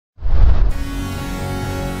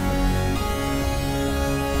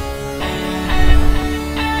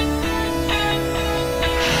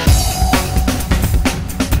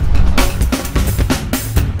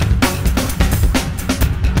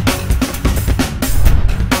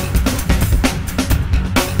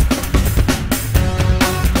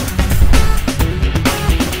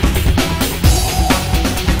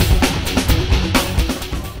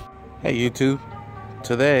YouTube.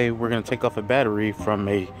 Today we're going to take off a battery from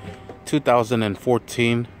a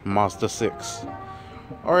 2014 Mazda 6.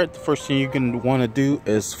 Alright, the first thing you're going to want to do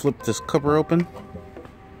is flip this cover open.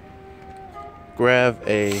 Grab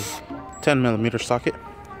a 10mm socket.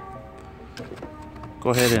 Go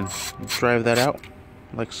ahead and drive that out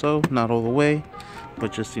like so, not all the way,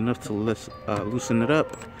 but just enough to loosen it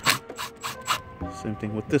up. Same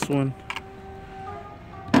thing with this one.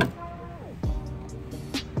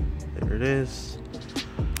 There it is.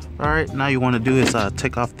 Alright, now you want to do is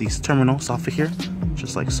take off these terminals off of here,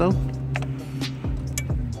 just like so.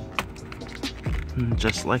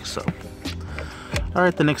 Just like so.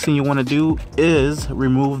 Alright, the next thing you want to do is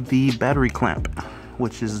remove the battery clamp,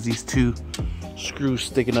 which is these two screws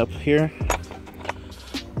sticking up here.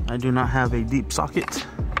 I do not have a deep socket.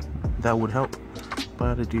 That would help,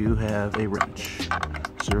 but I do have a wrench.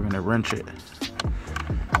 So we're going to wrench it.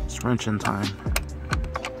 It's wrenching time.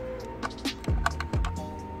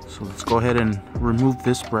 So let's go ahead and remove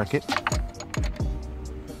this bracket.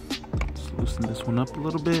 Let's loosen this one up a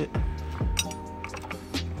little bit.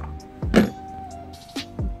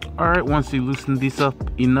 Alright, once you loosen these up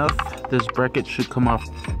enough, this bracket should come off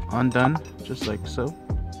undone, just like so.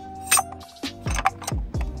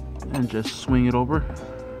 And just swing it over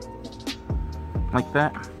like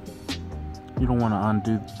that. You don't want to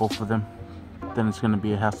undo both of them, then it's going to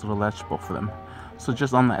be a hassle to latch both of them. So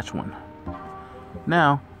just unlatch one.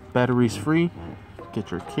 Now, battery's free.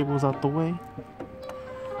 Get your cables out the way.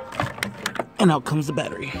 And out comes the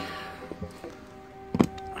battery.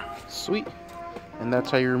 Sweet. And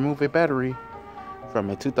that's how you remove a battery from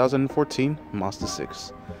a 2014 Mazda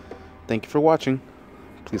 6. Thank you for watching.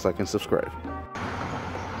 Please like and subscribe.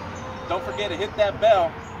 Don't forget to hit that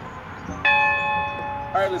bell.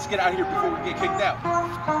 All right, let's get out of here before we get kicked out.